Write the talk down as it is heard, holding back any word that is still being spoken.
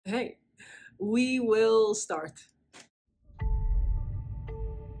Hey, we will start.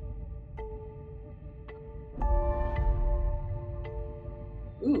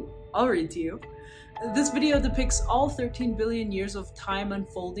 Ooh, I'll read to you. This video depicts all 13 billion years of time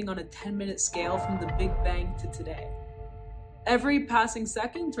unfolding on a 10-minute scale from the Big Bang to today. Every passing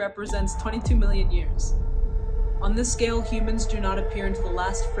second represents 22 million years. On this scale, humans do not appear until the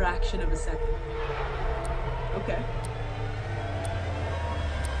last fraction of a second. Okay.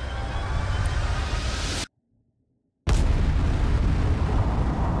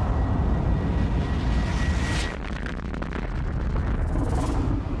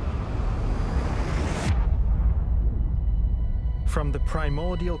 From the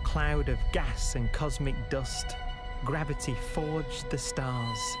primordial cloud of gas and cosmic dust, gravity forged the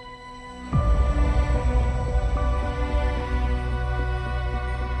stars.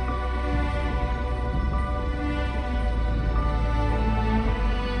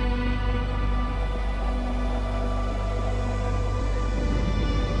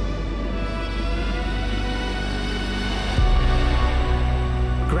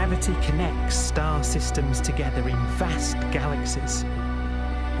 Gravity connects star systems together in vast galaxies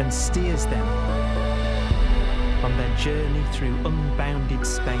and steers them on their journey through unbounded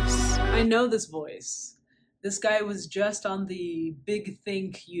space. I know this voice. This guy was just on the Big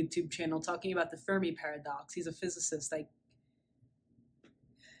Think YouTube channel talking about the Fermi paradox. He's a physicist. I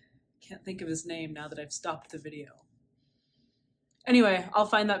can't think of his name now that I've stopped the video. Anyway, I'll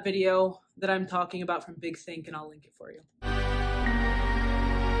find that video that I'm talking about from Big Think and I'll link it for you.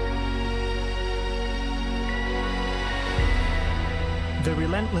 The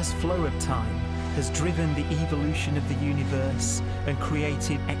relentless flow of time has driven the evolution of the universe and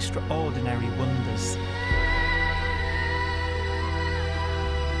created extraordinary wonders.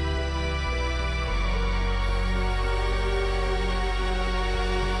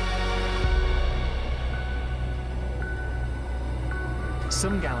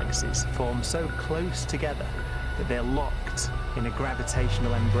 Some galaxies form so close together that they're locked in a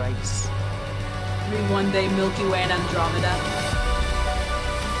gravitational embrace. I mean, one day Milky Way and Andromeda.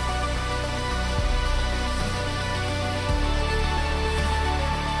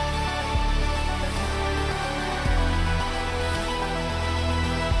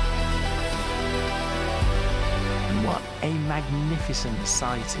 What a magnificent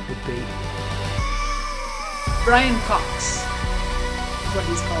sight it would be. Brian Cox is what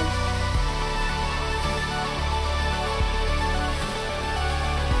he's called.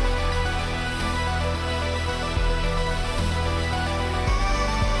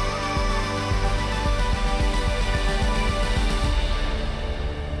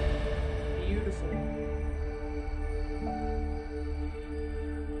 Beautiful.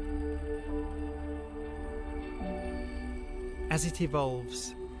 As it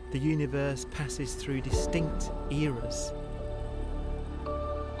evolves, the universe passes through distinct eras.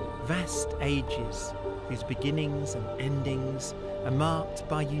 Vast ages whose beginnings and endings are marked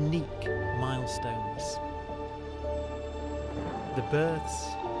by unique milestones. The births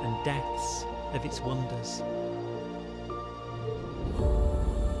and deaths of its wonders.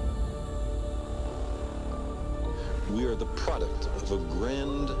 We are the product of a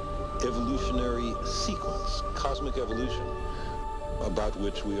grand evolutionary sequence, cosmic evolution, about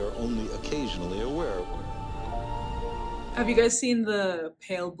which we are only occasionally aware. Have you guys seen the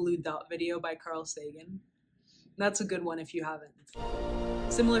Pale Blue Dot video by Carl Sagan? That's a good one if you haven't.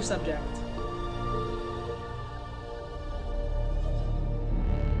 Similar subject.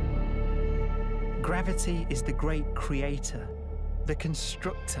 Gravity is the great creator, the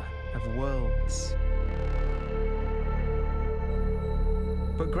constructor of worlds.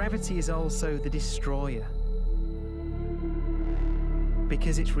 But gravity is also the destroyer,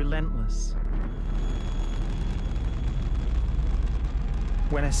 because it's relentless.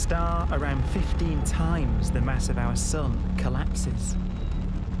 When a star around 15 times the mass of our sun collapses,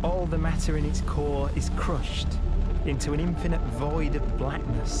 all the matter in its core is crushed into an infinite void of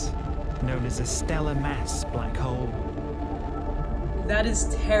blackness known as a stellar mass black hole. That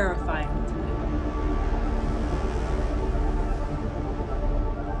is terrifying to me.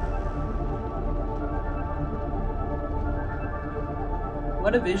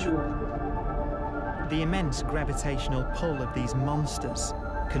 What a visual. The immense gravitational pull of these monsters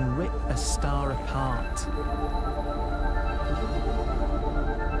can rip a star apart.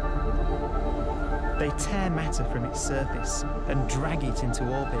 They tear matter from its surface and drag it into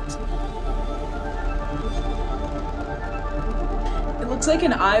orbit. It looks like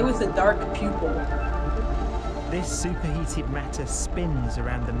an eye with a dark pupil. This superheated matter spins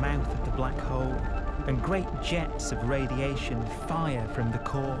around the mouth of the black hole, and great jets of radiation fire from the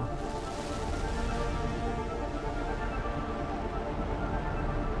core.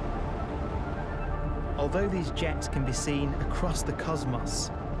 Although these jets can be seen across the cosmos,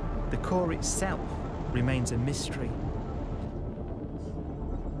 the core itself remains a mystery.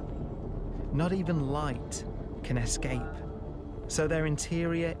 Not even light can escape, so their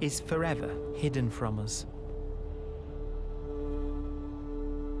interior is forever hidden from us.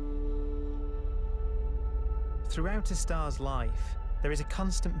 Throughout a star's life, there is a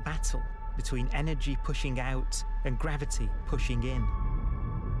constant battle between energy pushing out and gravity pushing in.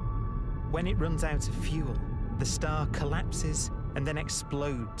 When it runs out of fuel, the star collapses and then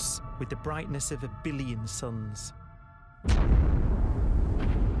explodes with the brightness of 1 billion suns.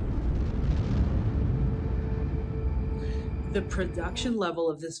 The production level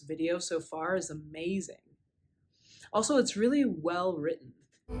of this video so far is amazing. Also, it's really well written.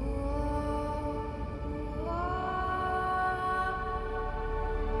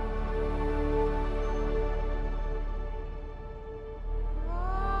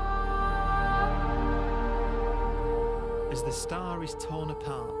 As the star is torn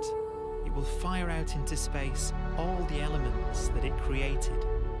apart, it will fire out into space all the elements that it created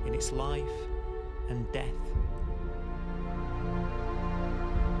in its life and death.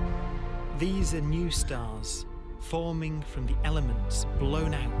 These are new stars forming from the elements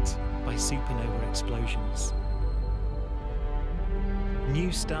blown out by supernova explosions.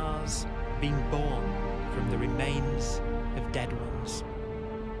 New stars being born from the remains of dead ones.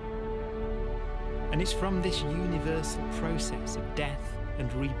 And it's from this universal process of death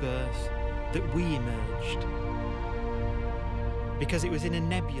and rebirth that we emerged. Because it was in a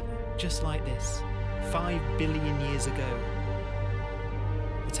nebula just like this, 5 billion years ago,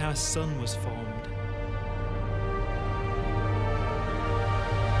 that our sun was formed.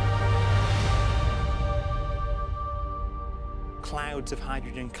 Clouds of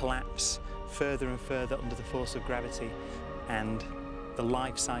hydrogen collapse further and further under the force of gravity, and the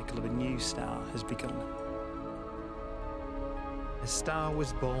life cycle of a new star has begun. A star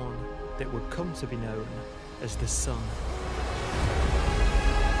was born that would come to be known as the Sun.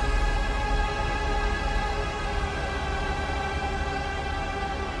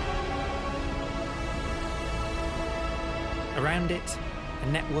 Around it, a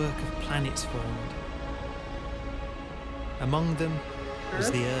network of planets formed. Among them was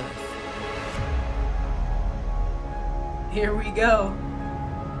the Earth. Here we go.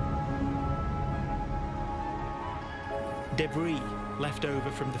 Debris left over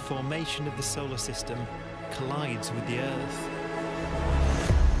from the formation of the solar system collides with the Earth.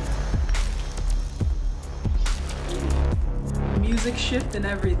 Music shift and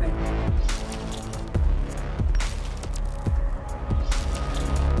everything.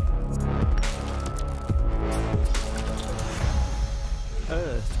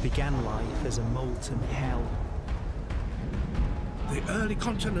 Earth began life as a molten hell. The early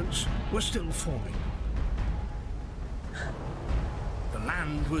continents were still forming. The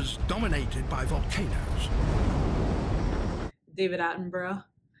land was dominated by volcanoes. David Attenborough.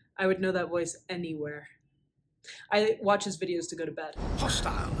 I would know that voice anywhere. I watch his videos to go to bed.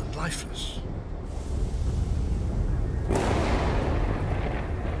 Hostile and lifeless.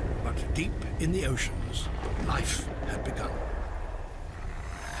 But deep in the oceans, life had begun.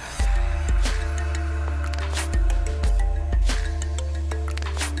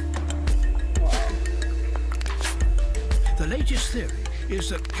 The latest theory is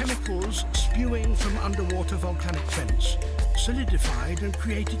that chemicals spewing from underwater volcanic vents solidified and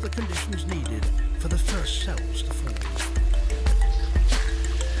created the conditions needed for the first cells to form.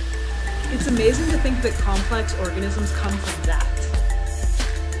 It's amazing to think that complex organisms come from that.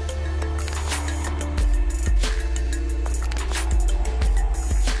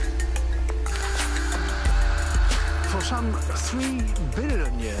 For some 3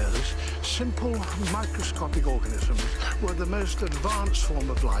 billion years, simple microscopic organisms were the most advanced form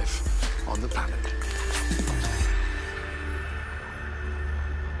of life on the planet.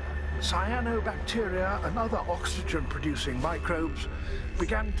 Cyanobacteria and other oxygen-producing microbes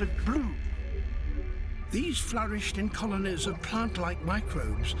began to bloom. These flourished in colonies of plant-like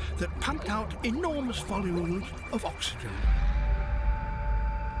microbes that pumped out enormous volumes of oxygen.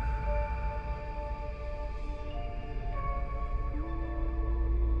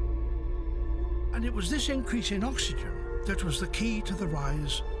 And it was this increase in oxygen that was the key to the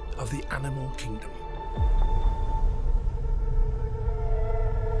rise of the animal kingdom.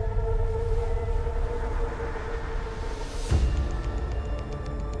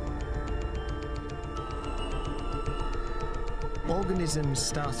 organisms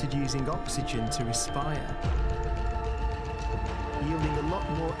started using oxygen to respire, yielding a lot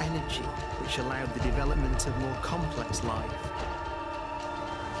more energy, which allowed the development of more complex life.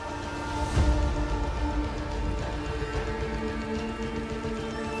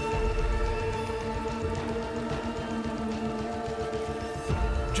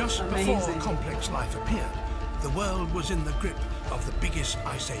 Just before complex life appeared, the world was in the grip of the biggest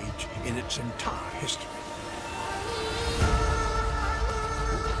ice age in its entire history.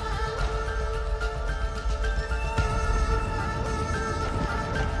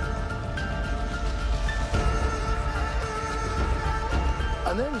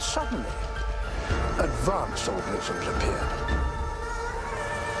 And then suddenly, advanced organisms appeared.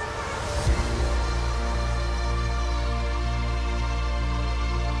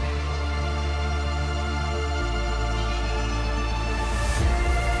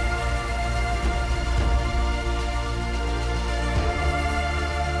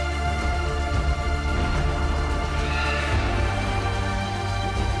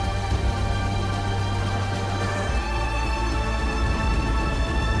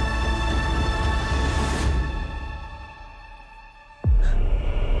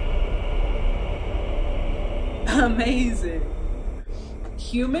 Amazing.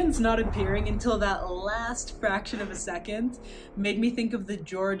 Humans not appearing until that last fraction of a second made me think of the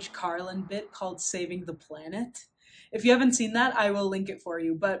George Carlin bit called Saving the Planet. If you haven't seen that, I will link it for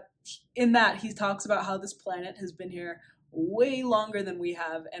you. But in that, he talks about how this planet has been here way longer than we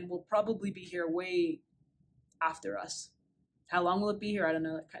have and will probably be here way after us. How long will it be here? I don't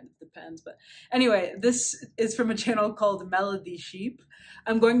know. That kind of depends. But anyway, this is from a channel called melodysheep.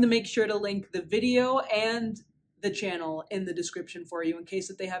 I'm going to make sure to link the video and the channel in the description for you in case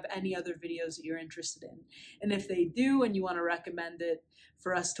that they have any other videos that you're interested in. And if they do and you want to recommend it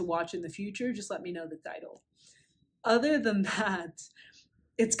for us to watch in the future, just let me know the title. Other than that,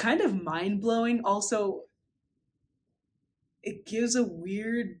 it's kind of mind-blowing. Also, it gives a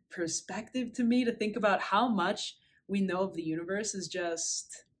weird perspective to me to think about how much we know of the universe is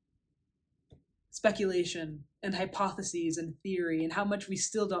just speculation and hypotheses and theory, and how much we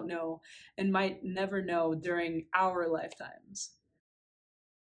still don't know and might never know during our lifetimes.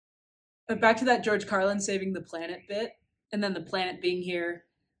 But back to that George Carlin saving the planet bit, and then the planet being here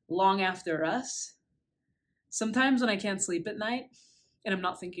long after us. Sometimes when I can't sleep at night, and I'm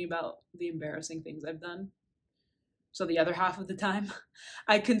not thinking about the embarrassing things I've done, so the other half of the time,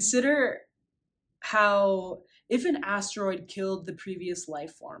 I consider how if an asteroid killed the previous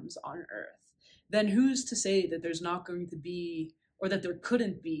life forms on Earth, then who's to say that there's not going to be, or that there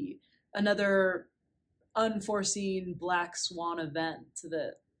couldn't be, another unforeseen black swan event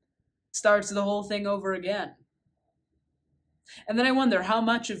that starts the whole thing over again? And then I wonder how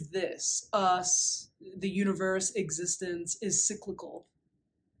much of this, us, the universe, existence, is cyclical.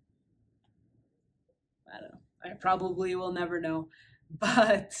 I don't know. I probably will never know.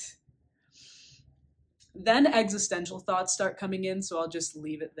 But then existential thoughts start coming in, so I'll just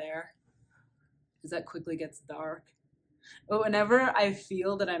leave it there, because that quickly gets dark. But whenever I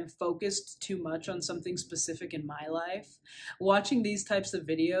feel that I'm focused too much on something specific in my life, watching these types of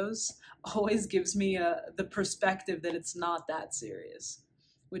videos always gives me the perspective that it's not that serious,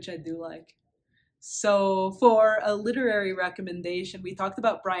 which I do like. So for a literary recommendation, we talked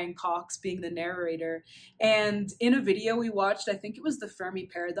about Brian Cox being the narrator. And in a video we watched, I think it was the Fermi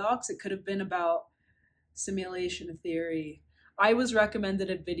Paradox. It could have been about simulation theory. I was recommended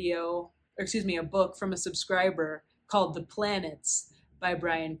a book from a subscriber called The Planets by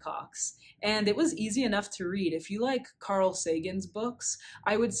Brian Cox. And it was easy enough to read. If you like Carl Sagan's books,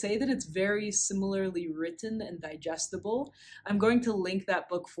 I would say that it's very similarly written and digestible. I'm going to link that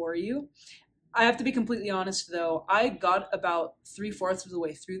book for you. I have to be completely honest though, I got about 3/4 of the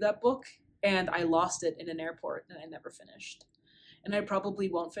way through that book and I lost it in an airport and I never finished. And I probably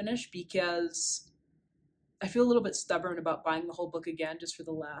won't finish because I feel a little bit stubborn about buying the whole book again just for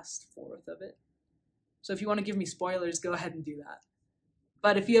the last 1/4 of it. So if you want to give me spoilers, go ahead and do that.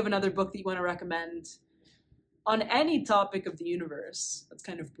 But if you have another book that you want to recommend on any topic of the universe, that's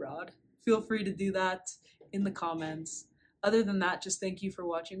kind of broad, feel free to do that in the comments. Other than that, just thank you for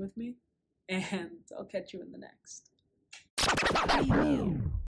watching with me, and I'll catch you in the next.